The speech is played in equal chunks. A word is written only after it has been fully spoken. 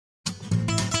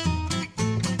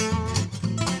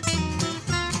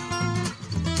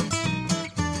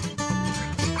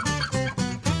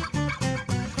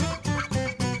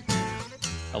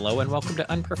Hello and welcome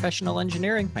to Unprofessional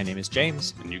Engineering. My name is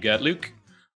James. And you got Luke.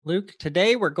 Luke,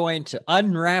 today we're going to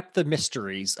unwrap the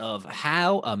mysteries of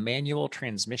how a manual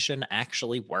transmission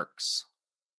actually works.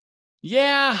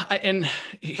 Yeah, and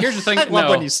here's the thing. I love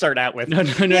when you start out with no.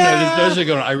 Yeah! Those are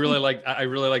going. I really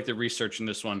like the research in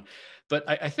this one, but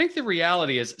I think the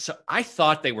reality is, so I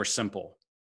thought they were simple.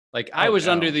 Like I was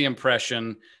under the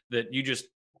impression that you just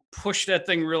push that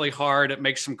thing really hard, it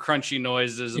makes some crunchy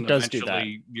noises, and It does do that.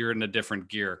 eventually you're in a different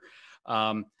gear.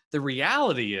 The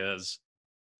reality is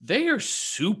they are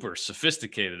super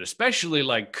sophisticated, especially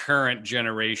like current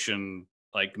generation,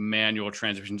 like manual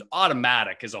transmissions.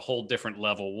 Automatic is a whole different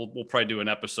level. We'll probably do an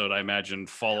episode, I imagine,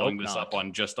 following this up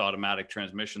on just automatic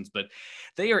transmissions, but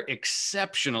they are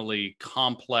exceptionally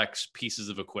complex pieces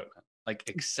of equipment. Like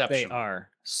exceptional. They are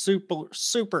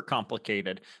super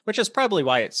complicated, which is probably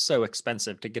why it's so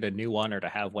expensive to get a new one or to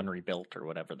have one rebuilt or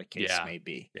whatever the case may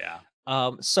be. Yeah.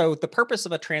 So the purpose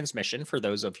of a transmission, for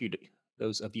those of you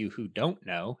who don't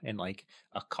know, in like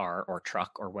a car or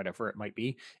truck or whatever it might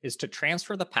be, is to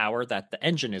transfer the power that the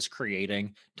engine is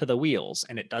creating to the wheels,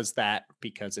 and it does that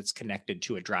because it's connected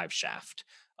to a drive shaft.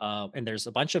 And there's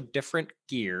a bunch of different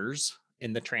gears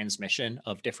in the transmission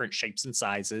of different shapes and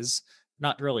sizes.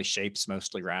 Not really shapes,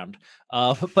 mostly round,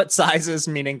 but sizes,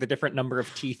 meaning the different number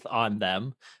of teeth on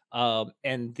them.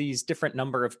 And these different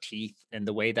number of teeth and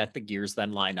the way that the gears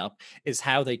then line up is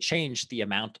how they change the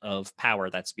amount of power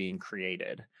that's being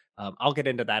created. I'll get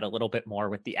into that a little bit more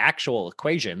with the actual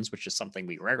equations, which is something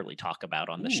we rarely talk about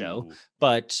on the show.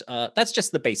 But that's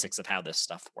just the basics of how this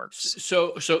stuff works.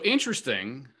 So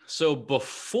interesting. So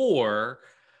before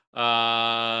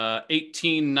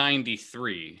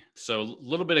 1893. So a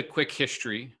little bit of quick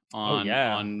history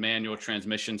on manual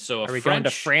transmission. So are we going to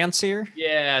France here?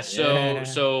 Yeah.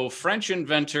 So French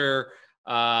inventor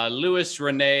Louis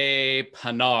René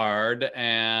Panard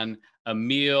and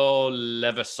Emile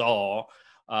Levasseur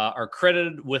are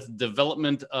credited with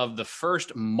development of the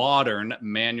first modern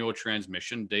manual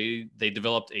transmission. They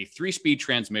developed a 3-speed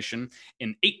transmission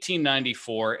in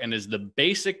 1894, and as the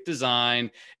basic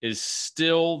design is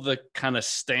still the kind of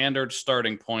standard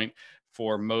starting point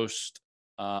for most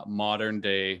modern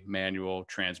day manual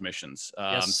transmissions.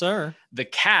 Yes, sir. The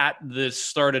cat that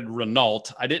started Renault,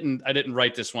 I didn't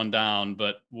write this one down,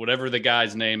 but whatever the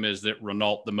guy's name is that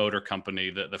Renault, the motor company,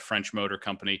 the French motor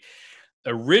company,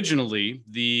 originally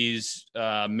these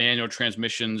manual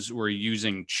transmissions were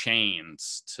using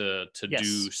chains to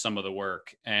do some of the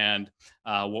work. And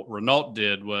what Renault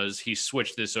did was he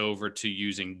switched this over to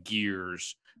using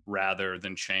gears rather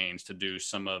than chains to do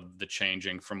some of the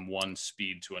changing from one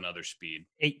speed to another speed.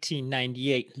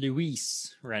 1898,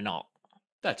 Louis Renault.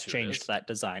 That's changed that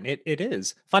design. It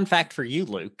is. Fun fact for you,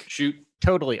 Luke. Shoot.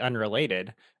 Totally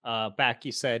unrelated. Back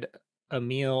you said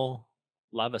Emile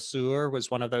Levasseur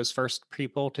was one of those first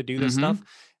people to do this stuff.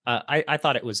 I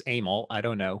thought it was Emil. I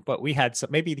don't know, but we had some.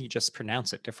 Maybe you just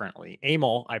pronounce it differently.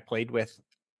 Emil, I played with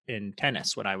in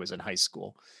tennis when I was in high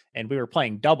school, and we were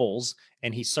playing doubles,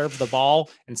 and he served the ball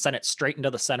and sent it straight into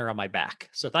the center of my back.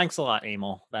 So thanks a lot,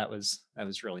 Emil. That was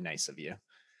really nice of you.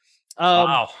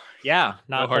 Wow. Yeah,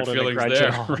 not no hard feelings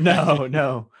there. Right?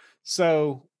 No.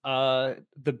 So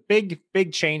the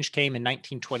big change came in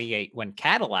 1928 when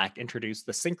Cadillac introduced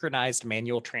the synchronized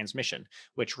manual transmission,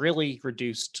 which really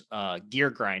reduced gear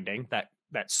grinding, that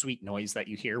sweet noise that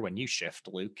you hear when you shift,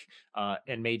 Luke,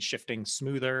 and made shifting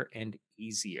smoother and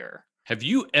easier. Have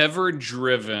you ever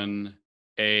driven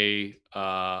a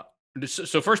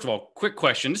so first of all, quick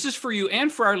question. This is for you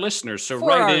and for our listeners. So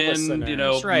write in,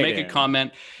 make a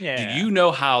comment. Yeah. Do you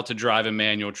know how to drive a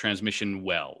manual transmission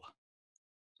well?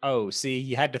 Oh, see,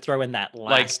 you had to throw in that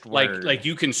last word. Like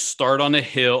you can start on a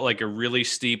hill, like a really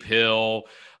steep hill.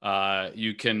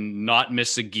 You can not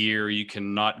miss a gear. You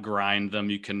cannot grind them.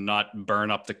 You cannot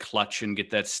burn up the clutch and get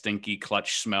that stinky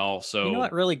clutch smell. So you know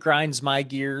what really grinds my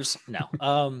gears? No.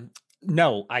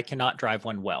 No, I cannot drive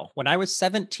one well. When I was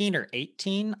 17 or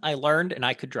 18, I learned and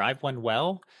I could drive one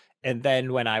well. And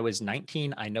then when I was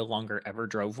 19, I no longer ever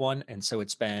drove one. And so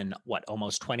it's been,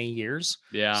 almost 20 years?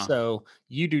 Yeah. So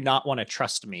you do not want to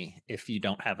trust me if you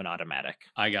don't have an automatic.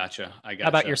 I gotcha. How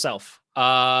about yourself?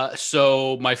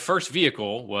 So my first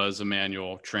vehicle was a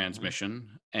manual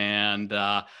transmission. And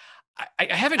I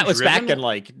haven't That was driven. back in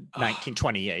like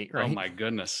 1928, right? Oh my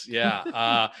goodness.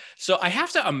 Yeah. So I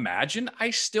have to imagine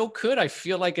I still could. I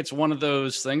feel like it's one of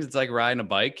those things. It's like riding a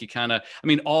bike. You kind of,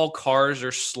 all cars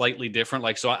are slightly different.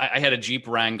 Like, so I had a Jeep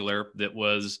Wrangler that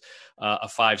was a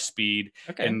 5-speed,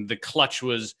 and the clutch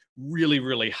was really,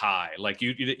 really high. Like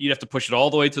you'd have to push it all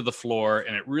the way to the floor,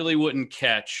 and it really wouldn't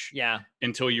catch Yeah.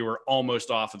 until you were almost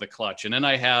off of the clutch. And then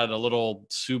I had a little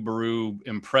Subaru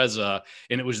Impreza,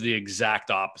 and it was the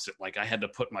exact opposite. Like I had to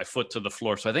put my foot to the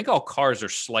floor. So I think all cars are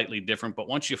slightly different, but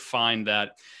once you find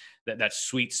that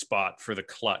sweet spot for the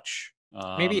clutch,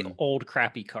 Maybe old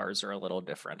crappy cars are a little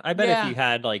different. I bet if yeah. you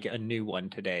had like a new one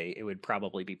today, it would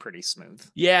probably be pretty smooth.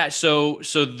 Yeah, so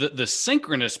the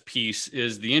synchronous piece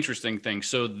is the interesting thing.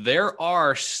 So there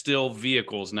are still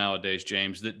vehicles nowadays,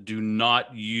 James, that do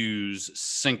not use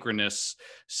synchronous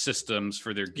systems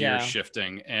for their gear Yeah.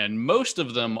 shifting, and most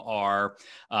of them are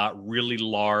really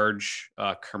large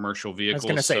commercial I was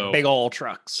gonna vehicles. say So big old so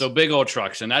trucks. big old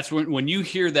trucks, and that's when you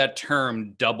hear that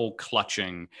term double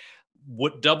clutching.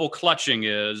 What double clutching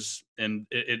is, and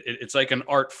it's like an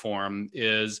art form,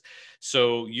 is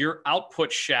so your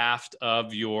output shaft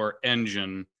of your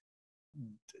engine,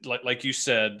 like you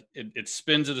said, it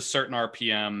spins at a certain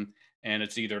RPM, and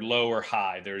it's either low or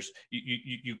high. There's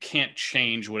you can't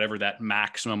change whatever that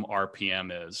maximum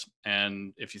RPM is.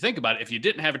 And if you think about it, if you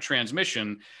didn't have a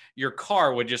transmission, your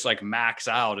car would just like max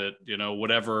out at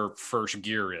whatever first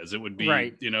gear is. It would be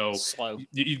Right. Slow.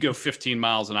 you'd go 15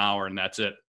 miles an hour, and that's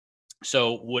it.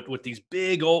 So what these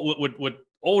big old what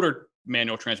older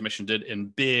manual transmission did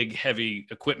and big heavy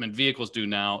equipment vehicles do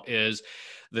now is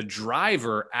the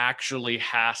driver actually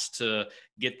has to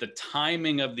get the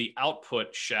timing of the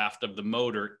output shaft of the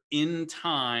motor in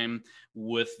time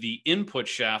with the input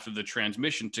shaft of the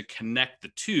transmission to connect the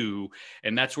two,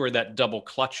 and that's where that double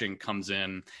clutching comes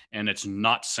in, and it's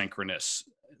not synchronous.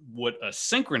 What a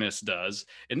synchronous does,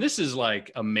 and this is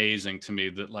like amazing to me,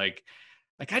 that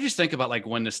I just think about like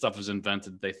when this stuff was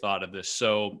invented, they thought of this.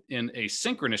 So in a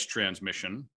synchronous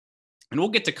transmission, and we'll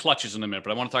get to clutches in a minute, but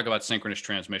I want to talk about synchronous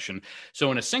transmission.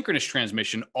 So in a synchronous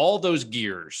transmission, all those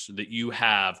gears that you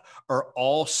have are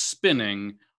all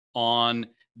spinning on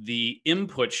the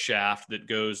input shaft that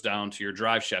goes down to your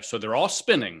drive shaft. So they're all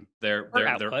spinning. Or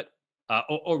output.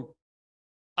 Or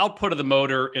output of the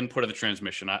motor, input of the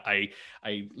transmission. I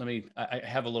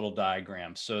have a little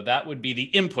diagram. So that would be the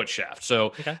input shaft. So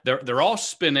Okay. they're all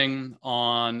spinning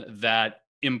on that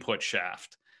input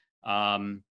shaft.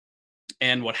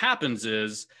 And what happens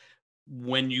is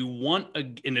when you want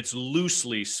and it's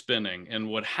loosely spinning. And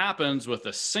what happens with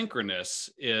a synchronous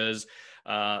is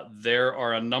there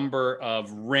are a number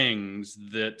of rings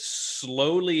that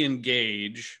slowly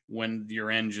engage when your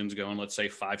engine's going, let's say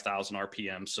 5,000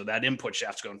 RPM. So that input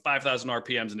shaft's going 5,000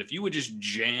 RPMs. And if you would just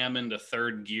jam into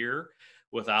third gear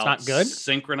It's without not good.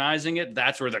 synchronizing it,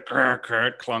 that's where the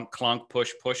clunk, clunk,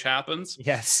 push happens.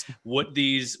 Yes.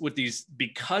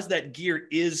 Because that gear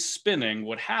is spinning,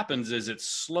 what happens is it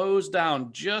slows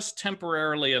down just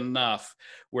temporarily enough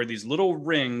where these little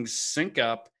rings sync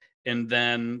up, and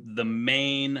then the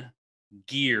main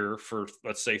gear for,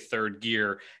 let's say, third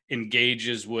gear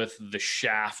engages with the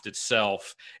shaft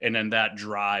itself, and then that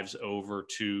drives over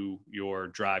to your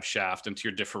drive shaft and to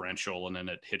your differential, and then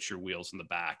it hits your wheels in the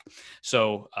back.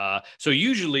 So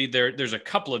usually there's a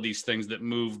couple of these things that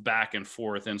move back and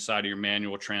forth inside of your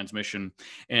manual transmission,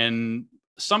 and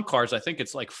some cars, I think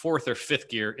it's like fourth or fifth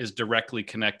gear, is directly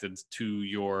connected to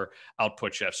your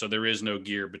output shaft. So there is no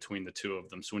gear between the two of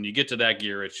them. So when you get to that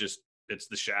gear, it's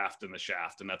the shaft and the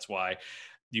shaft. And that's why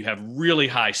you have really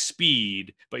high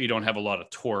speed, but you don't have a lot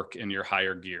of torque in your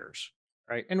higher gears.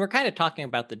 Right. And we're kind of talking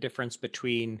about the difference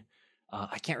between,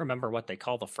 I can't remember what they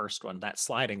call the first one, that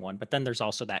sliding one, but then there's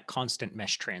also that constant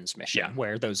mesh Yeah. transmission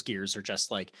where those gears are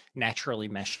just like naturally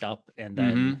meshed up. And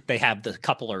then Mm-hmm. they have the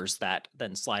couplers that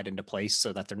then slide into place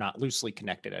so that they're not loosely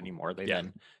connected anymore. They Yeah.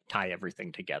 then tie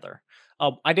everything together.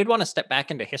 I did want to step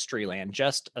back into history land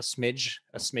just a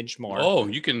smidge more. Oh,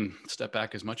 you can step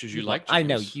back as much as you like, I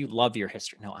know James. you love your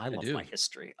history. No, I I love my do.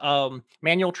 history.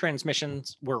 Manual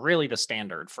transmissions were really the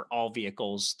standard for all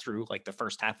vehicles through like the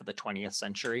first half of the 20th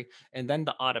century. And then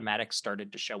the automatics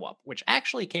started to show up, which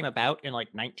actually came about in like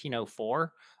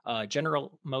 1904.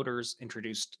 General Motors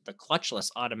introduced the clutchless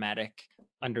automatic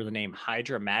under the name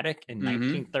Hydra-matic in Mm-hmm.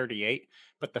 1938.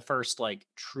 But the first like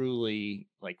truly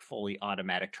like fully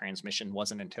automatic transmission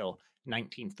wasn't until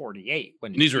 1948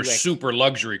 when And these are super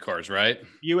luxury cars, right?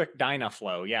 Buick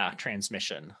Dynaflow, yeah,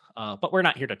 transmission. But we're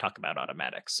not here to talk about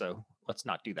automatics, so let's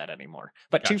not do that anymore.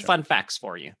 But two Gotcha. fun facts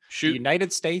for you. The Shoot.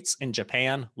 United States and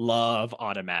Japan love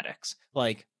automatics.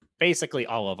 Like basically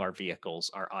all of our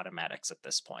vehicles are automatics at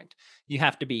this point. You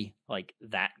have to be like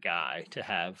that guy to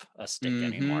have a stick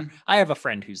anymore. Mm-hmm. I have a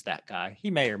friend who's that guy. He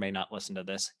may or may not listen to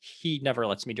this. He never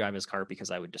lets me drive his car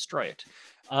because I would destroy it.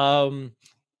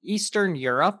 Eastern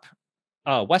Europe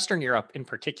Western Europe, in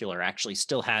particular, actually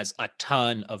still has a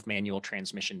ton of manual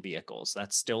transmission vehicles.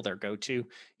 That's still their go-to.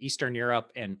 Eastern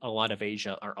Europe and a lot of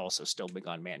Asia are also still big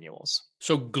on manuals.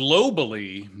 So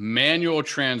globally, manual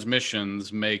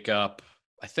transmissions make up,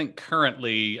 I think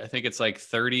currently, I think it's like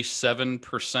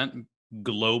 37%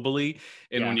 globally.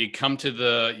 And when Yeah, you come to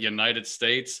the United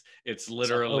States, it's it's like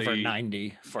over literally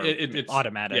 90 for yeah,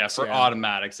 automatics. for Yeah.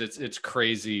 automatics. It's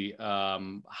crazy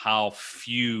how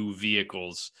few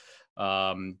vehicles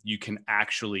you can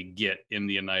actually get in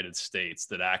the United States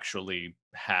that actually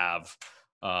have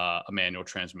a manual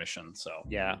transmission. So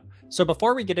Yeah. So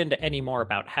before we get into any more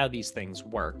about how these things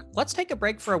work, let's take a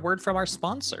break for a word from our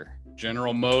sponsor.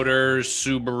 General Motors,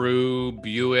 Subaru,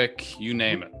 Buick, you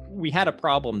name it. We had a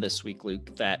problem this week,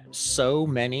 Luke, that so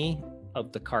many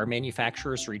of the car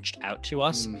manufacturers reached out to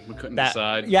us We couldn't that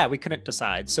decide. yeah, we couldn't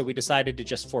decide. So we decided to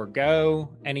just forego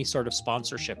any sort of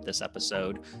sponsorship this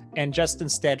episode and just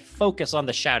instead focus on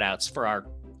the shout outs for our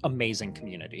amazing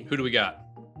community. Who do we got?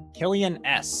 Killian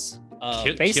S.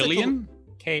 Killian?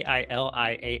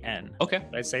 Kilian. Okay.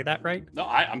 Did I say that right? No,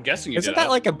 I'm guessing you Isn't did. that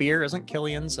like a beer? Isn't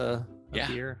Killian's a Yeah.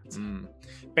 beer?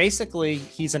 Basically,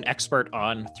 he's an expert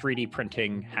on 3D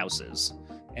printing houses.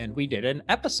 And we did an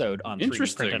episode on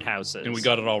 3D printed houses. And we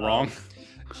got it all wrong.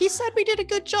 He said we did a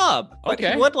good job, but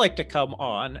Okay. he would like to come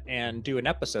on and do an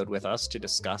episode with us to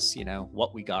discuss,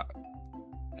 what we got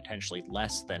potentially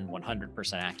less than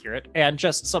 100% accurate, and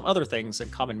just some other things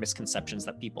and common misconceptions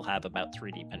that people have about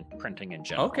 3D printing in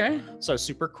general. Okay. So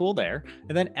super cool there.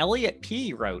 And then Elliot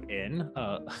P wrote in,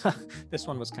 this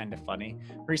one was kind of funny.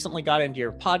 Recently got into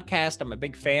your podcast. I'm a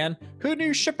big fan. Who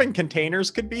knew shipping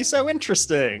containers could be so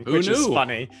interesting? Who Which is knew?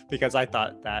 funny because I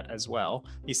thought that as well.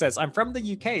 He says, I'm from the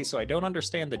UK, so I don't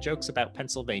understand the jokes about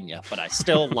Pennsylvania, but I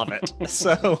still love it.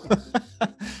 So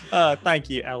thank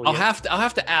you, Elliot. I'll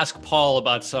have to ask Paul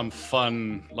about some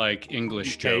fun like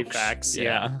English UK jokes. facts.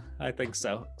 Yeah, I think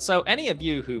so. So any of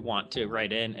you who want to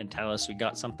write in and tell us we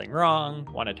got something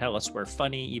wrong, want to tell us we're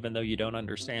funny even though you don't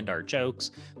understand our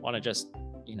jokes, want to just,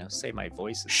 say my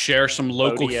voice is Share some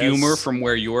local melodious, humor from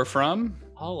where you're from.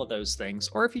 all of those things.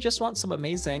 Or if you just want some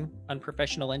amazing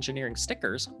unprofessional engineering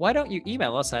stickers, why don't you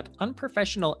email us at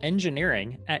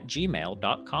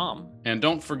unprofessionalengineering@gmail.com. And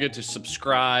don't forget to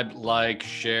subscribe, like,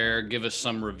 share, give us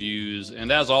some reviews.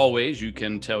 And as always, you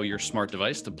can tell your smart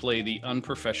device to play the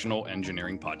Unprofessional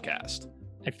Engineering Podcast.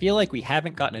 I feel like we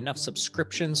haven't gotten enough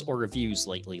subscriptions or reviews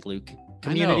lately, Luke.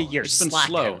 Community, you're It's been slacking.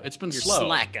 slow. It's been You're slow.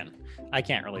 slacking. I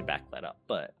can't really back that up,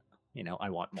 but I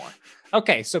want more.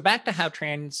 Okay, so back to how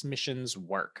transmissions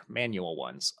work, manual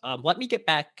ones. Let me get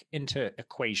back into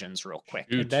equations real quick,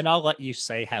 Shoot. and then I'll let you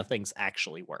say how things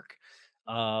actually work.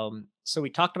 So we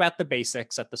talked about the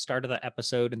basics at the start of the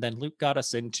episode, and then Luke got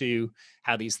us into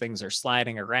how these things are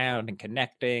sliding around and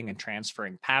connecting and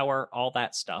transferring power, all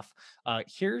that stuff.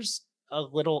 Here's a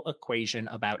little equation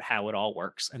about how it all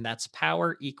works, and that's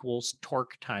power equals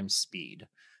torque times speed.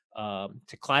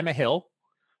 To climb a hill,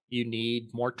 you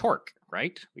need more torque,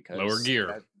 right? Because Lower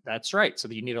gear. that's right. So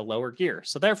you need a lower gear.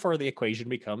 So therefore, the equation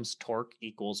becomes torque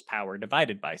equals power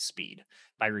divided by speed.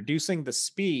 By reducing the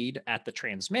speed at the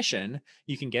transmission,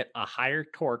 you can get a higher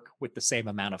torque with the same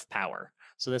amount of power.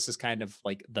 So this is kind of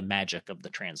like the magic of the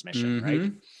transmission, right?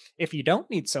 Mhm. If you don't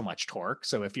need so much torque,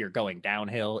 so if you're going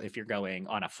downhill, if you're going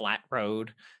on a flat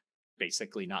road,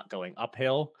 basically not going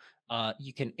uphill,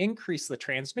 you can increase the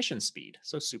transmission speed.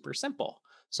 So super simple.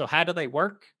 So how do they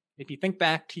work? If you think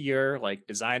back to your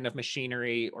design of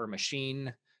machinery or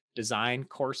machine design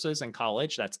courses in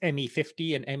college, that's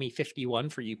ME50 and ME51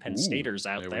 for you Penn Ooh, Staters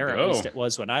out there we there. At go. least it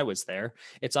was when I was there.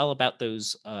 It's all about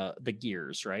those the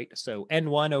gears, right? So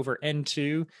N1 over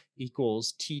N2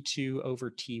 equals T2 over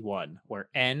T1, where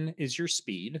N is your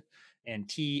speed and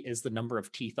T is the number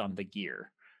of teeth on the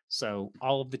gear. So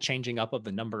all of the changing up of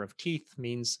the number of teeth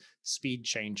means speed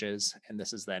changes, and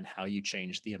this is then how you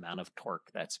change the amount of torque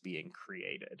that's being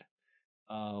created.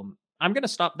 I'm going to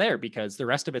stop there because the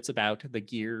rest of it's about the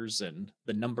gears and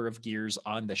the number of gears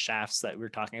on the shafts that we were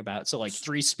talking about. So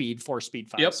 3-speed, 4-speed,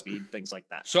 5-speed, things like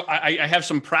that. So I have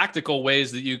some practical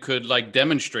ways that you could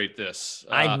demonstrate this.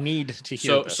 I need to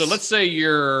hear this. So let's say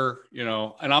you're,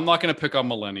 and I'm not going to pick on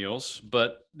millennials,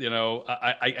 but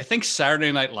I think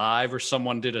Saturday Night Live or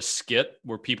someone did a skit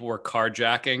where people were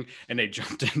carjacking and they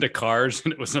jumped into cars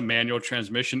and it was a manual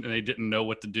transmission and they didn't know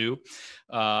what to do.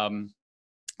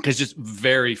 Because just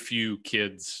very few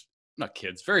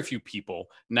very few people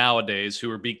nowadays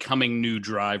who are becoming new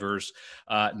drivers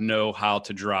know how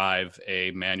to drive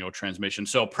a manual transmission.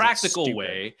 So a practical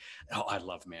way. Oh, I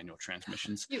love manual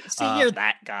transmissions. You're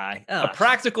that guy. A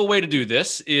practical way to do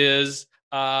this is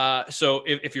so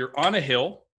if you're on a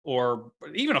hill or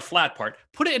even a flat part,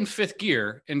 put it in fifth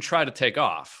gear and try to take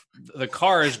off. The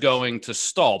car is going to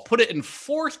stall. Put it in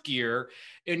fourth gear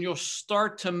and you'll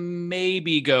start to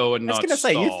maybe go and I was not gonna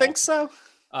say, you think stall.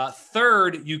 so?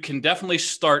 Third, you can definitely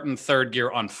start in third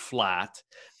gear on flat.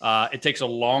 It takes a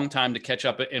long time to catch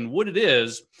up. And what it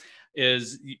is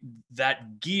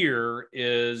that gear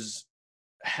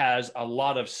has a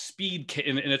lot of speed,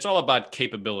 and it's all about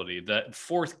capability. That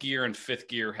fourth gear and fifth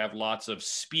gear have lots of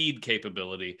speed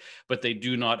capability, but they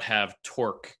do not have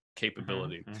torque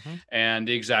capability. And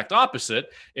the exact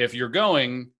opposite, if you're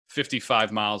going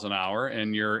 55 miles an hour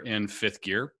and you're in fifth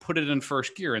gear, put it in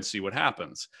first gear and see what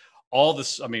happens. All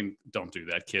this, I mean, don't do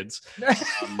that, kids.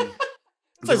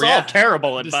 This is all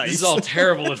terrible advice. This is all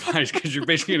terrible advice because you're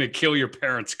basically going to kill your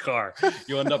parents' car.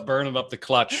 You'll end up burning up the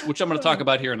clutch, which I'm going to talk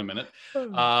about here in a minute.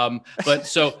 But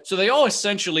so they all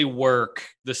essentially work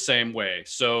the same way.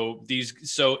 So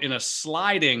in a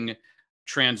sliding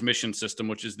transmission system,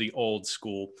 which is the old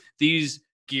school, these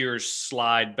gears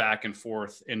slide back and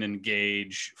forth and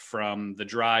engage from the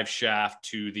drive shaft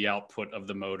to the output of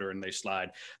the motor, and they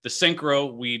slide. The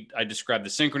synchro, I described the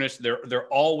synchronous, they're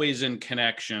always in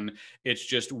connection. It's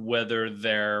just whether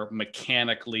they're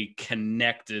mechanically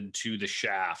connected to the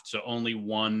shaft. So only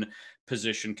one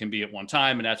position can be at one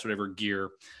time, and that's whatever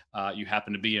gear you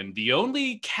happen to be in. The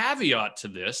only caveat to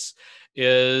this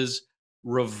is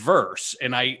reverse,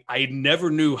 and I never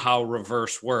knew how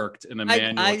reverse worked in a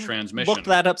manual transmission. Looked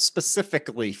that up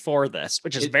specifically for this,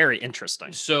 which is very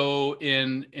interesting. So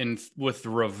with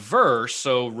reverse,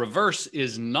 so reverse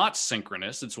is not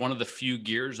synchronous. It's one of the few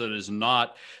gears that is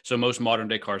not. So most modern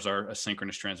day cars are a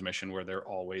synchronous transmission where they're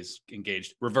always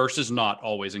engaged. Reverse is not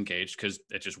always engaged because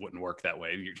it just wouldn't work that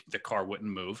way. The car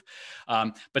wouldn't move.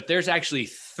 But there's actually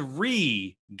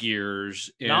three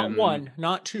gears not one,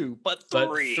 not two, but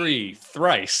three.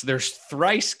 Thrice. There's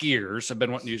thrice gears. I've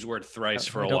been wanting to use the word thrice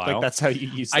for a while. I don't think that's how you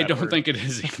use that I don't word. think it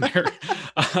is either.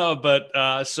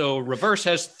 So reverse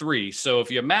has three. So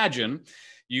if you imagine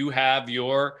you have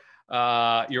your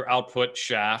output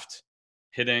shaft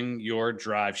hitting your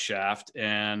drive shaft,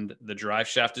 and the drive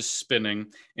shaft is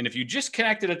spinning. And if you just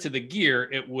connected it to the gear,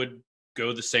 it would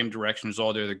go the same direction as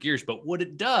all the other gears. But what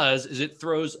it does is it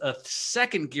throws a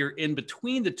second gear in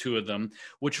between the two of them,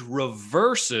 which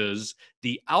reverses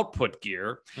the output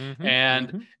gear.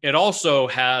 And it also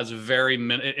has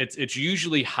it's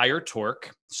usually higher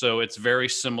torque. So it's very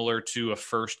similar to a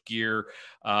first gear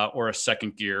or a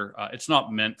second gear. It's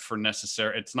not meant for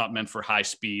high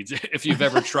speeds. If you've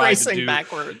ever tried to do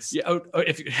backwards. Yeah.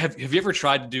 Have you ever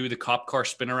tried to do the cop car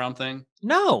spin around thing?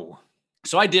 No.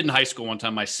 So I did in high school one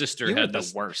time. My sister had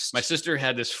the worst. My sister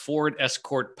had this Ford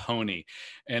Escort pony,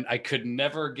 and I could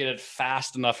never get it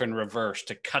fast enough in reverse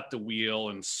to cut the wheel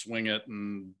and swing it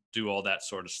and do all that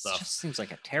sort of stuff. It just seems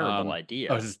like a terrible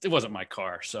idea. It wasn't my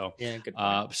car. So yeah, good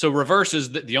point. So reverse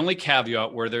is the only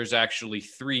caveat where there's actually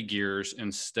three gears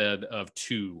instead of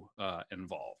two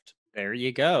involved. There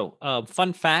you go.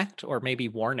 Fun fact, or maybe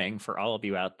warning for all of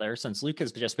you out there, since Luke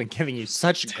has just been giving you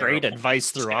such great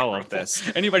advice through all of this.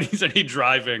 Anybody needs any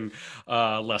driving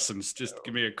lessons, just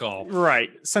give me a call.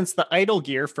 Right. Since the idle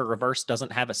gear for reverse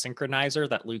doesn't have a synchronizer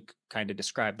that Luke kind of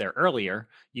described there earlier,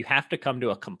 you have to come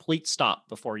to a complete stop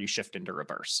before you shift into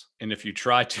reverse. And if you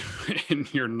try to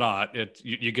and you're not,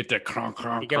 you get that cronk,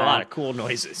 cronk, you get a lot of cool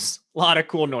noises.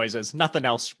 Nothing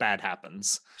else bad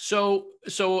happens.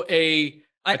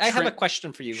 I have a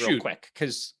question for you real quick,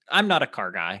 because I'm not a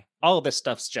car guy. All of this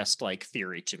stuff's just like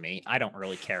theory to me. I don't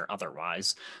really care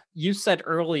otherwise. You said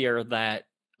earlier that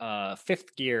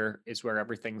fifth gear is where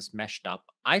everything's meshed up.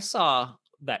 I saw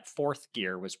that fourth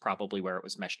gear was probably where it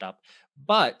was meshed up.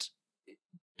 But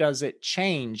does it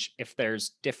change if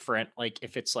there's different, like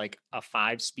if it's like a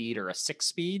 5-speed or a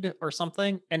 6-speed or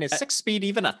something? And is 6-speed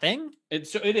even a thing?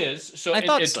 It is. So I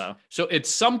thought so. So at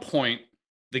some point,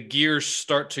 the gears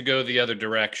start to go the other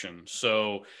direction.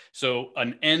 So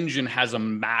an engine has a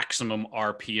maximum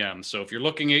RPM. So if you're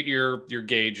looking at your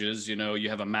gauges, you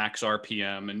have a max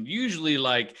RPM, and usually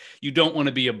like you don't want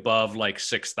to be above like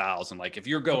 6,000. Like if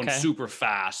you're going super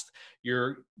fast,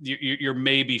 you're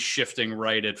maybe shifting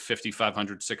right at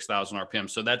 5,500, 6,000 RPM.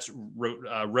 So that's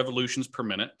revolutions per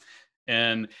minute.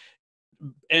 And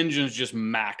engines just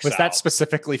max out. Was that out.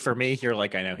 Specifically for me? You're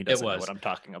like, I know he doesn't know what I'm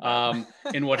talking about.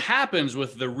 And what happens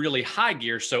with the really high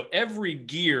gear, so every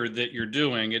gear that you're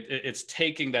doing, it's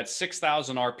taking that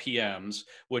 6,000 RPMs,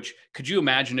 which could you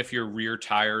imagine if your rear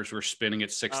tires were spinning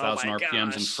at 6,000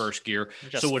 RPMs in first gear?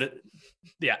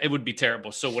 It would be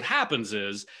terrible. So what happens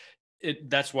is,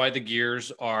 that's why the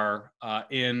gears are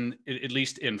at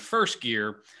least in first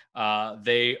gear,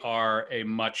 they are a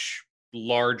much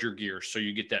larger gears. So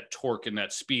you get that torque and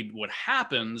that speed. What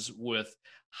happens with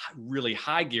really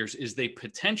high gears is they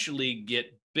potentially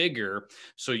get bigger.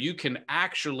 So you can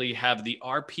actually have the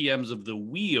RPMs of the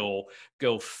wheel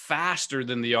go faster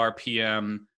than the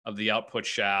RPM of the output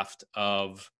shaft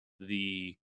of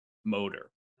the motor.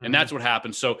 And Mm, that's what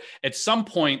happens. So at some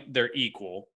point they're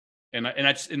equal. And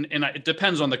it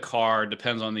depends on the car,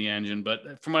 depends on the engine,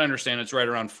 but from what I understand, it's right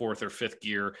around fourth or fifth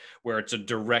gear where it's a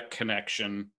direct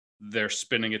connection. They're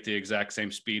spinning at the exact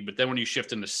same speed. But then when you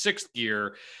shift into sixth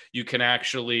gear, you can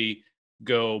actually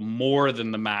go more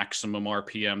than the maximum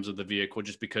RPMs of the vehicle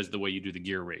just because of the way you do the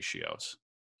gear ratios.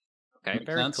 okay, Make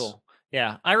very sense? cool.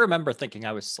 Yeah, I remember thinking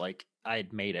I was like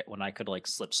I'd made it when I could like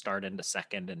slip start into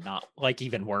second and not like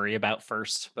even worry about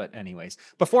first. But anyways,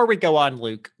 before we go on,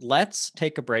 Luke, let's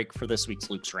take a break for this week's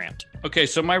Luke's rant. Okay,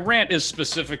 so my rant is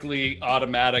specifically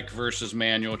automatic versus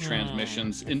manual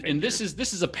transmissions, I and this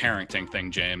is a parenting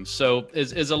thing, James. So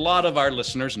as a lot of our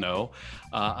listeners know,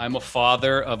 I'm a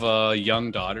father of a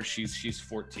young daughter. She's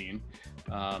 14,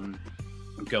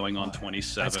 going on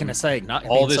 27. I was gonna say not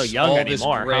all being this so young all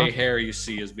anymore. this gray Huh? hair you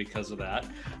see is because of that.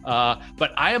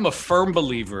 But I am a firm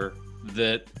believer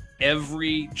that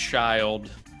every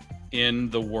child in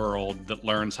the world that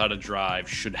learns how to drive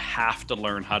should have to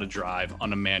learn how to drive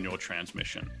on a manual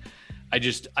transmission. I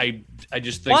just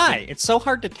think Why? It's so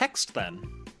hard to text then.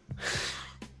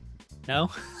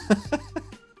 No.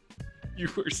 you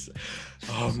were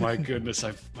oh my goodness,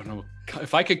 I don't know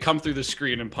if I could come through the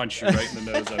screen and punch you right in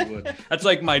the nose, I would. That's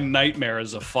like my nightmare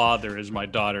as a father, is my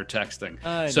daughter texting.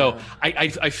 So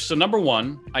so number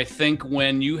one, I think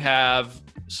when you have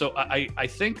I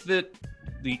think that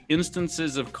the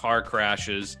instances of car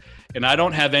crashes, and I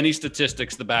don't have any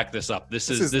statistics to back this up. This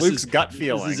is Luke's gut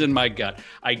feeling. This is in my gut.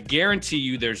 I guarantee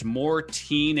you there's more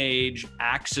teenage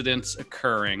accidents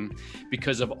occurring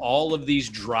because of all of these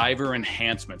driver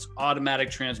enhancements, automatic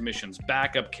transmissions,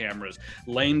 backup cameras,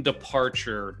 lane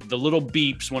departure, the little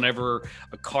beeps whenever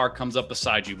a car comes up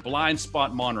beside you, blind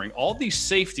spot monitoring, all these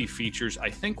safety features.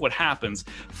 I think what happens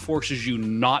forces you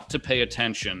not to pay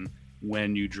attention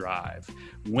when you drive.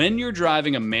 When you're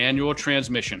driving a manual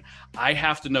transmission, I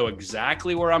have to know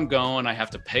exactly where I'm going. I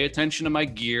have to pay attention to my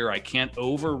gear. I can't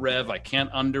over rev. I can't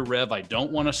under rev. I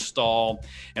don't want to stall.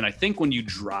 And I think when you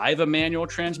drive a manual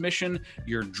transmission,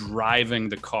 you're driving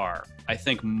the car. I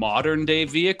think modern day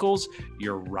vehicles,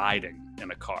 you're riding in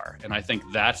a car. And I think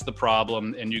that's the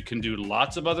problem. And you can do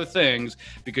lots of other things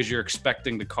because you're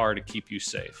expecting the car to keep you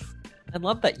safe. I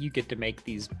love that you get to make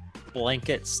these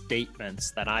blanket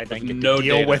statements that I then get no to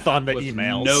deal data. with on the With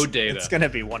emails. no data. It's going to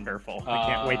be wonderful. I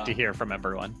can't wait to hear from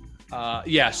everyone.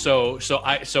 Yeah. So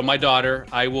my daughter,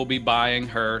 I will be buying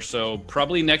her. So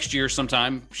probably next year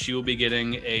sometime, she will be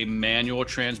getting a manual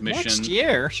transmission. Next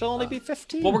year, she'll only be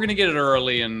 15. Well, we're gonna get it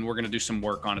early, and we're gonna do some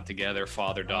work on it together,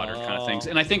 father-daughter kind of things.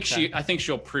 And I think okay. I think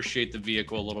she'll appreciate the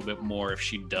vehicle a little bit more if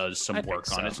she does some work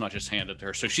on so. it. It's not just handed to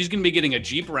her. So she's gonna be getting a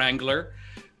Jeep Wrangler,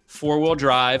 4-wheel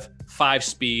drive,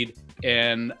 5-speed,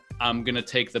 and I'm gonna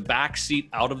take the back seat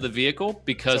out of the vehicle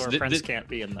because so her friends can't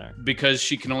be in there. Because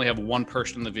she can only have one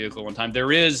person in the vehicle at one time.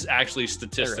 There is actually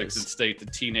statistics that state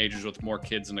that teenagers with more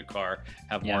kids in the car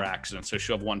have more accidents. So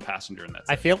she'll have one passenger in that.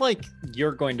 I feel like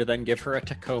you're going to then give her a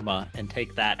Tacoma and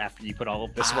take that after you put all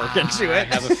of this work into it.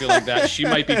 I have a feeling that she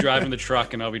might be driving the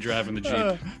truck and I'll be driving the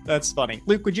Jeep. That's funny.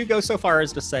 Luke, would you go so far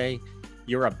as to say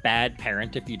you're a bad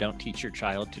parent if you don't teach your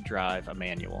child to drive a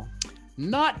manual?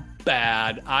 Not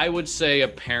bad. I would say a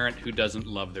parent who doesn't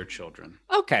love their children.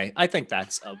 Okay, I think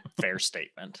that's a fair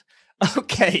statement.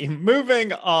 Okay,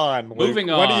 moving on. Luke.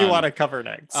 Moving on. What do you want to cover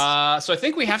next? So I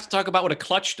think we have to talk about what a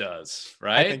clutch does,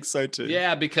 right? I think so too.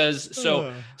 Yeah, because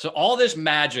so all this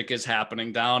magic is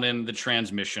happening down in the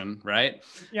transmission, right?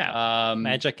 Yeah.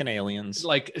 Magic and aliens.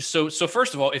 Like so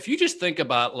first of all, if you just think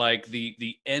about like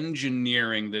the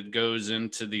engineering that goes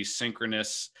into these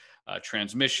synchronous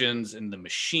transmissions and the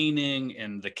machining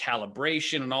and the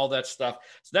calibration and all that stuff.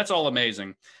 So that's all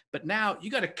amazing. But now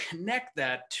you got to connect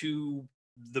that to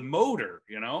the motor,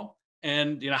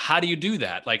 and how do you do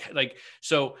that? Like,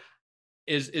 so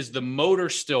is the motor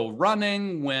still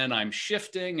running when I'm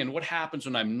shifting, and what happens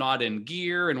when I'm not in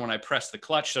gear and when I press the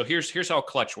clutch? So here's how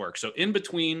clutch works. So in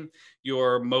between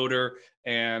your motor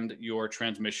and your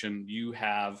transmission, you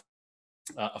have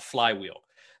a flywheel.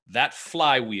 That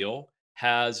flywheel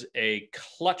has a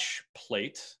clutch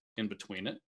plate in between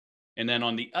it. And then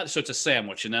so it's a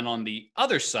sandwich. And then on the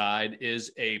other side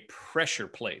is a pressure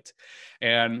plate.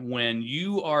 And when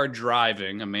you are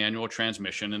driving a manual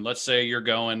transmission, and let's say you're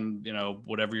going,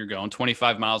 whatever you're going,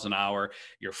 25 miles an hour,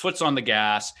 your foot's on the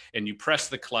gas and you press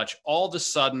the clutch, all of a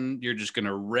sudden you're just going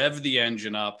to rev the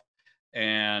engine up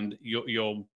and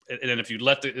you'll and then if you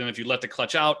let the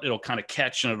clutch out, it'll kind of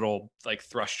catch and it'll like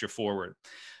thrust you forward.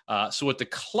 So what the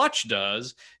clutch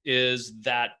does is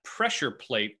that pressure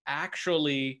plate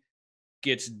actually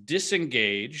gets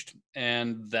disengaged,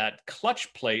 and that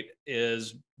clutch plate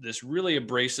is this really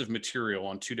abrasive material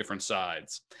on two different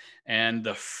sides, and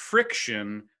the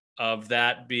friction of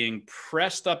that being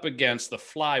pressed up against the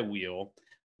flywheel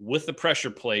with the pressure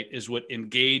plate is what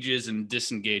engages and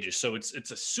disengages. So it's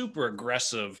a super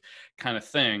aggressive kind of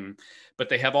thing, but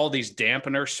they have all these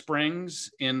dampener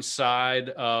springs inside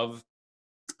of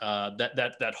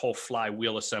that whole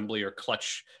flywheel assembly or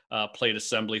clutch plate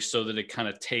assembly, so that it kind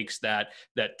of takes that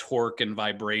torque and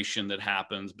vibration that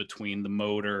happens between the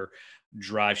motor,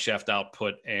 drive shaft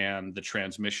output, and the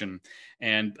transmission.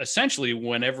 And essentially,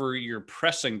 whenever you're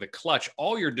pressing the clutch,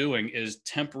 all you're doing is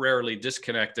temporarily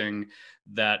disconnecting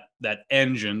that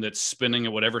engine that's spinning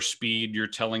at whatever speed you're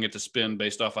telling it to spin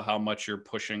based off of how much you're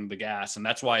pushing the gas. And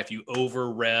that's why if you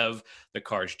over rev, the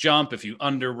cars jump. If you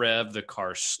under rev, the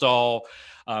cars stall.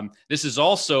 This is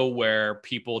also where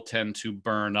people tend to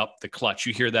burn up the clutch.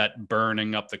 You hear that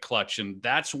burning up the clutch, and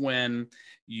that's when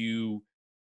you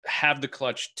have the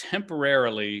clutch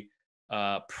temporarily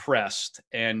pressed,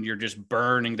 and you're just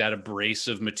burning that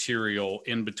abrasive material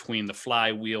in between the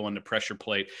flywheel and the pressure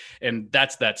plate. And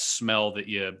that's that smell that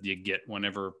you get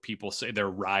whenever people say they're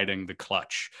riding the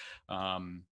clutch.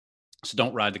 So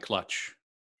don't ride the clutch.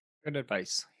 Good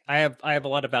advice. I have a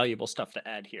lot of valuable stuff to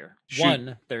add here. Shoot.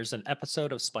 One, there's an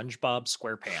episode of SpongeBob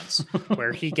SquarePants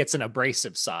where he gets an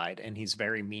abrasive side and he's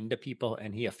very mean to people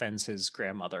and he offends his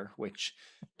grandmother, which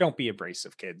don't be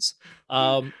abrasive, kids.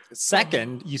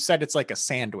 Second, you said it's like a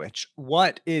sandwich.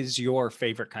 What is your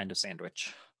favorite kind of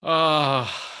sandwich? Uh,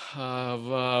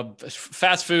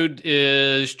 Fast food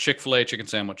is Chick-fil-A chicken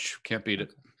sandwich. Can't beat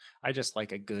it. I just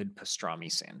like a good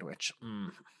pastrami sandwich.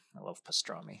 I love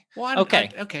pastrami. Well,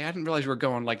 Okay. okay. I didn't realize we were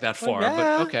going like that Well, far, but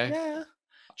yeah, okay. yeah.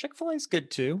 Chick-fil-A's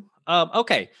good too.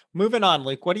 Okay, moving on,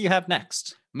 Luke. What do you have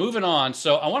next? Moving on.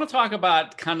 So I want to talk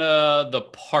about kind of the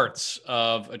parts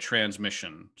of a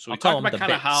transmission. So we I'll call talked them about the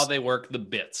kind of how bits. they work, the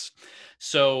bits.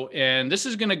 So, and this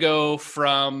is going to go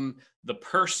from the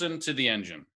person to the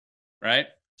engine, right?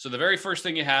 So the very first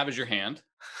thing you have is your hand.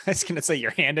 I was gonna say your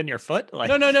hand and your foot. No, Like,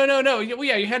 no, no, no, no. Well,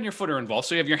 yeah, your hand and your foot are involved.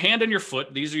 So you have your hand and your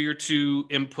foot. These are your two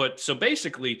input. So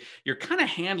basically, you're kind of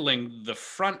handling the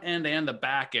front end and the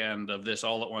back end of this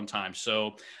all at one time.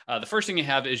 So the first thing you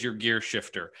have is your gear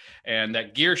shifter. And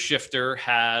that gear shifter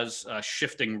has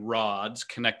shifting rods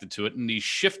connected to it. And these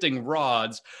shifting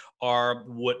rods are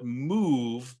what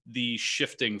move the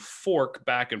shifting fork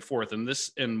back and forth. And this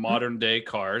in modern day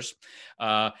cars,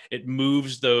 it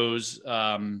moves those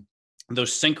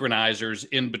synchronizers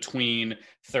in between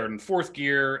third and fourth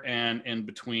gear and in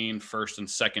between first and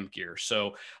second gear.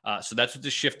 So that's what the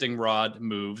shifting rod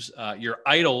moves. Your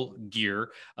idle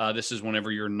gear, this is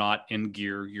whenever you're not in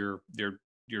gear, you're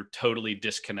totally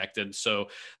disconnected. So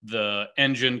the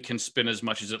engine can spin as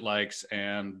much as it likes,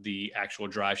 and the actual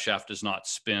drive shaft does not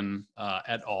spin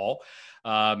at all.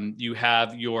 You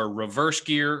have your reverse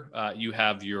gear, you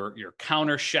have your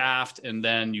counter shaft, and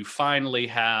then you finally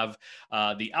have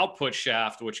the output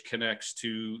shaft, which connects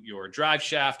to your drive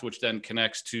shaft, which then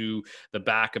connects to the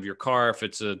back of your car if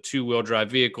it's a two-wheel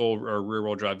drive vehicle or a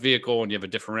rear-wheel drive vehicle, and you have a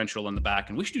differential in the back.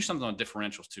 And we should do something on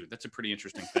differentials too. That's a pretty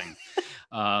interesting thing.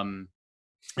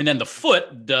 And then the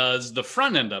foot does the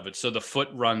front end of it. So the foot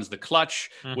runs the clutch,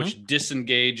 which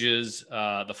disengages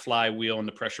the flywheel and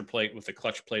the pressure plate with the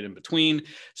clutch plate in between.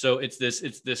 So it's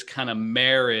this kind of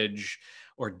marriage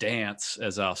or dance,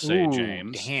 as I'll say, ooh,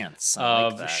 James, dance. I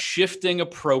like of that. shifting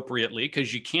appropriately,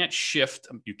 because you can't shift.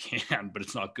 You can, but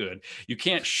it's not good. You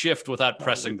can't shift without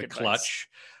pressing the Luke advice. clutch.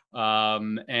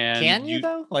 And Can you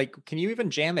though? Like, can you even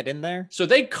jam it in there? So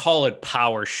they call it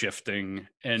power shifting,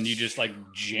 and you just like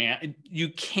jam. You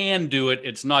can do it.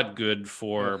 It's not good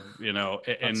for,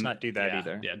 Let's not do that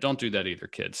either. Yeah, don't do that either,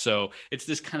 kids. So it's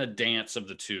this kind of dance of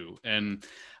the two. And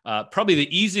probably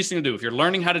the easiest thing to do if you're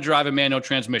learning how to drive a manual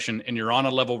transmission and you're on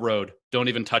a level road, don't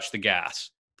even touch the gas.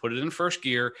 Put it in first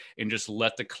gear and just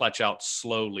let the clutch out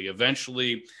slowly.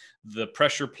 Eventually, the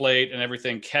pressure plate and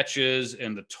everything catches,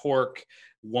 and the torque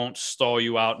won't stall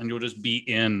you out, and you'll just be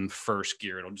in first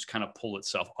gear. It'll just kind of pull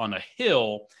itself. On a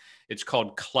hill, it's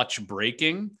called clutch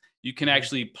braking. You can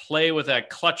actually play with that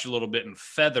clutch a little bit and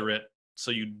feather it so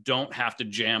you don't have to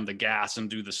jam the gas and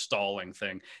do the stalling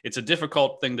thing. It's a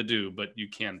difficult thing to do, but you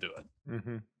can do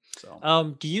it.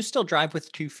 So, Do you still drive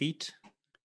with 2 feet?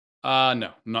 no,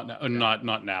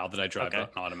 not now that I drive an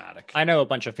automatic. I know a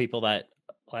bunch of people that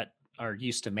are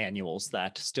used to manuals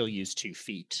that still use 2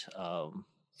 feet.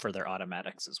 for their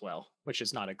automatics as well, which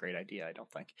is not a great idea, I don't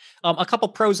think. A couple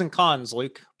pros and cons,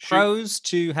 Luke. Shoot. Pros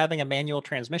to having a manual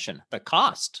transmission. The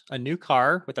cost. A new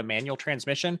car with a manual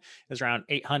transmission is around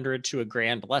 800 to a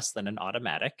grand less than an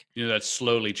automatic. That's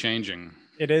slowly changing.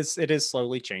 It is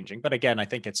slowly changing, but again, I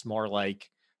think it's more like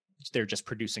they're just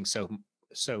producing so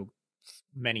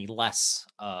many less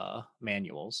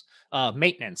manuals.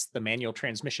 Maintenance. The manual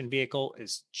transmission vehicle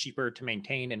is cheaper to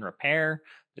maintain and repair.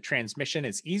 The transmission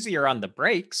is easier on the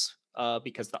brakes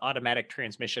because the automatic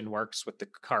transmission works with the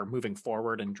car moving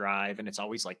forward and drive, and it's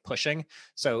always like pushing.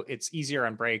 So it's easier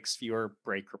on brakes, fewer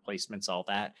brake replacements, all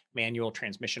that. Manual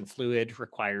transmission fluid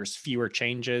requires fewer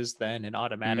changes than an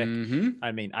automatic. Mm-hmm.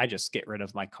 I mean, I just get rid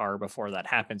of my car before that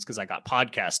happens because I got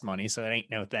podcast money, so it ain't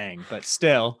no thing. But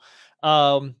still,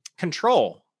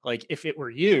 control. Like if it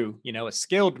were a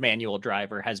skilled manual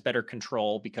driver has better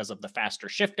control because of the faster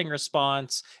shifting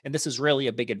response. And this is really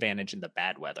a big advantage in the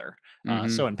bad weather. Mm-hmm.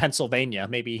 So in Pennsylvania,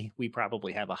 maybe we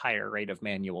probably have a higher rate of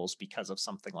manuals because of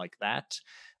something like that.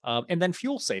 And then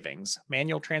fuel savings,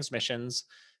 manual transmissions.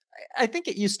 I think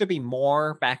it used to be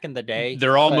more back in the day.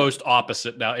 They're almost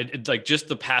opposite now. It's like just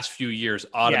the past few years,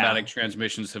 automatic Yeah.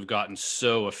 transmissions have gotten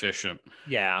so efficient.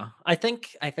 Yeah, I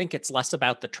think it's less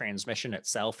about the transmission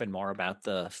itself and more about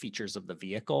the features of the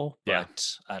vehicle. Yeah. But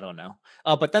I don't know.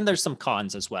 But then there's some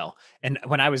cons as well. And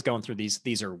when I was going through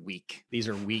these are weak. These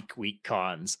are weak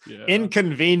cons. Yeah.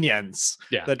 Inconvenience.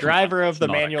 Yeah, The come on, driver of it's the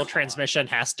not a manual con. transmission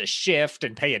has to shift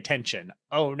and pay attention.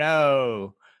 Oh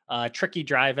no. Tricky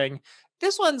driving.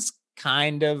 This one's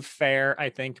kind of fair, I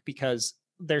think, because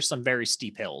there's some very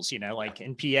steep hills, like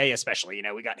in PA, especially,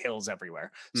 we got hills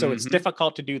everywhere. So it's Mhm.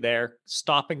 difficult to do there.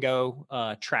 Stop and go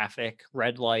traffic,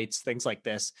 red lights, things like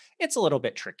this. It's a little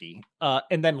bit tricky.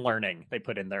 And then learning they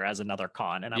put in there as another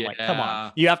con. And I'm like, come on,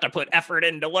 Yeah. you have to put effort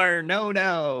in to learn.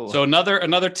 No. So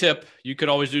another tip, you could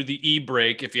always do the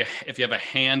e-brake if you have a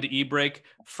hand e-brake,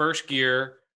 first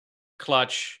gear,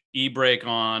 clutch, e-brake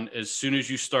on. As soon as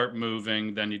you start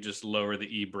moving, then you just lower the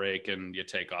e-brake and you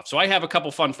take off. So I have a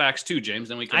couple fun facts too, James.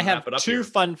 Then we can I have wrap it up two here.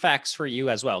 fun facts for you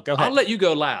as well. Go ahead. I'll let you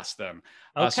go last then.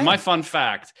 So Okay. my fun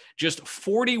fact, just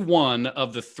 41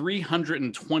 of the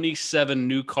 327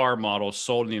 new car models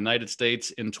sold in the United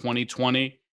States in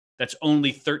 2020, that's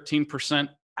only 13%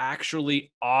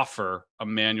 actually offer a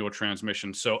manual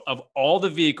transmission. So of all the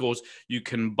vehicles you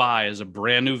can buy as a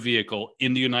brand new vehicle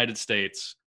in the United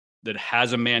States that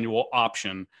has a manual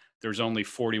option, there's only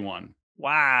 41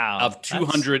 Wow. of That's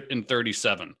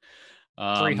 237.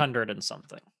 300 and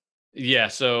something. Yeah,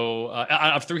 so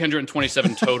of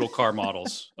 327 total car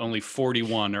models, only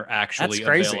 41 are actually That's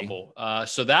crazy. available.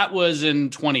 So that was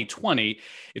in 2020.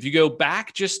 If you go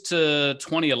back just to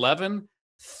 2011,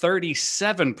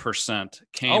 37%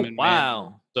 came in manual.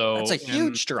 Wow. So That's a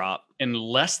huge drop. in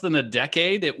less than a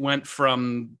decade, it went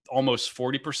from almost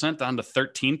 40% down to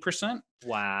 13%.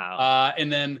 Wow.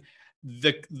 And then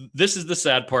this is the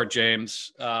sad part,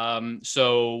 James.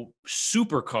 So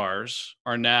supercars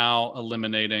are now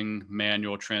eliminating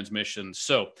manual transmissions.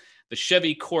 So the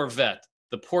Chevy Corvette,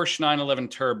 the Porsche 911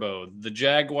 Turbo, the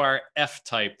Jaguar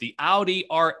F-Type, the Audi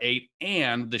R8,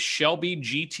 and the Shelby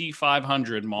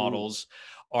GT500 models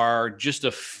are just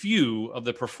a few of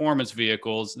the performance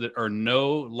vehicles that are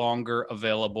no longer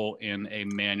available in a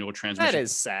manual transmission. That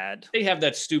is sad. They have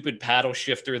that stupid paddle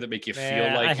shifter that make you feel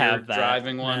Yeah, I like you're have that.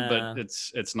 driving one, Nah. but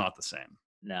it's not the same.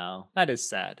 No, that is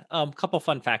sad. Couple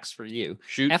fun facts for you.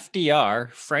 Shoot.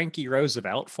 FDR, Frankie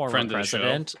Roosevelt, former Friend of the show.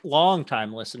 president,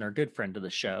 longtime listener, good friend of the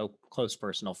show, close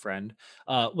personal friend,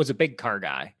 was a big car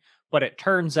guy. But it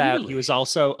turns out he Really? was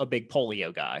also a big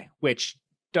polio guy, which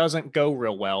doesn't go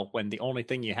real well when the only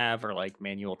thing you have are like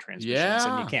manual transmissions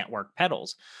and you Yeah. can't work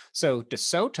pedals. So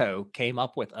DeSoto came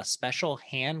up with a special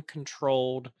hand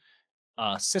controlled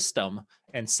system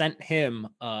and sent him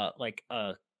like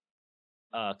a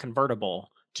convertible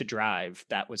to drive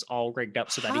that was all rigged up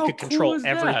so that he How could cool control is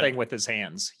that? everything with his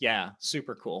hands. Yeah,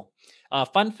 super cool.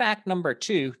 Fun fact number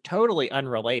 2, totally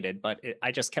unrelated, but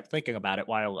I just kept thinking about it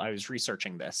while I was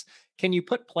researching this. Can you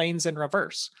put planes in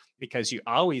reverse? Because you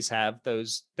always have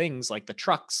those things like the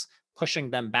trucks pushing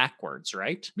them backwards,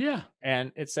 right? Yeah.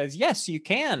 And it says, yes, you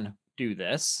can do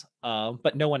this,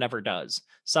 but no one ever does.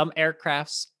 Some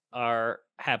aircrafts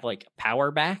have like power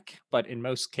back, but in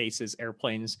most cases,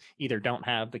 airplanes either don't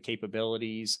have the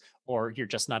capabilities or you're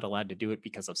just not allowed to do it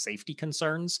because of safety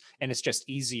concerns. And it's just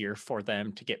easier for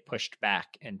them to get pushed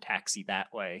back and taxi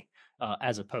that way,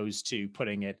 as opposed to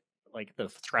putting it like the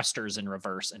thrusters in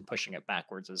reverse and pushing it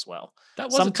backwards as well. That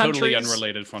was Some a totally countries-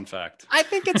 unrelated fun fact. I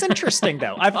think it's interesting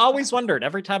though. I've always wondered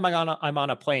every time I'm on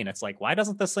a plane, it's like, why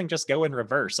doesn't this thing just go in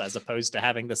reverse as opposed to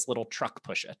having this little truck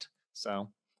push it?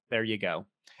 So There you go.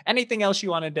 Anything else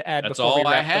you wanted to add That's before we all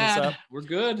I wrap things had. up? We're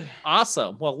good.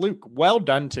 Awesome. Well, Luke, well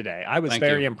done today. I was Thank you.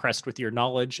 very impressed with your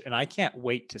knowledge, and I can't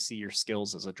wait to see your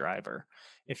skills as a driver.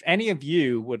 If any of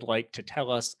you would like to tell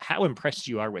us how impressed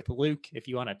you are with Luke, if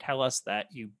you want to tell us that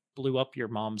you blew up your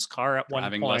mom's car at one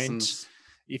Driving point, lessons.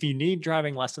 if you need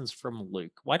driving lessons from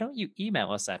Luke, why don't you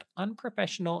email us at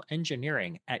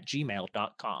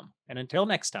unprofessionalengineering@gmail.com? And until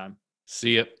next time.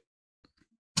 See ya.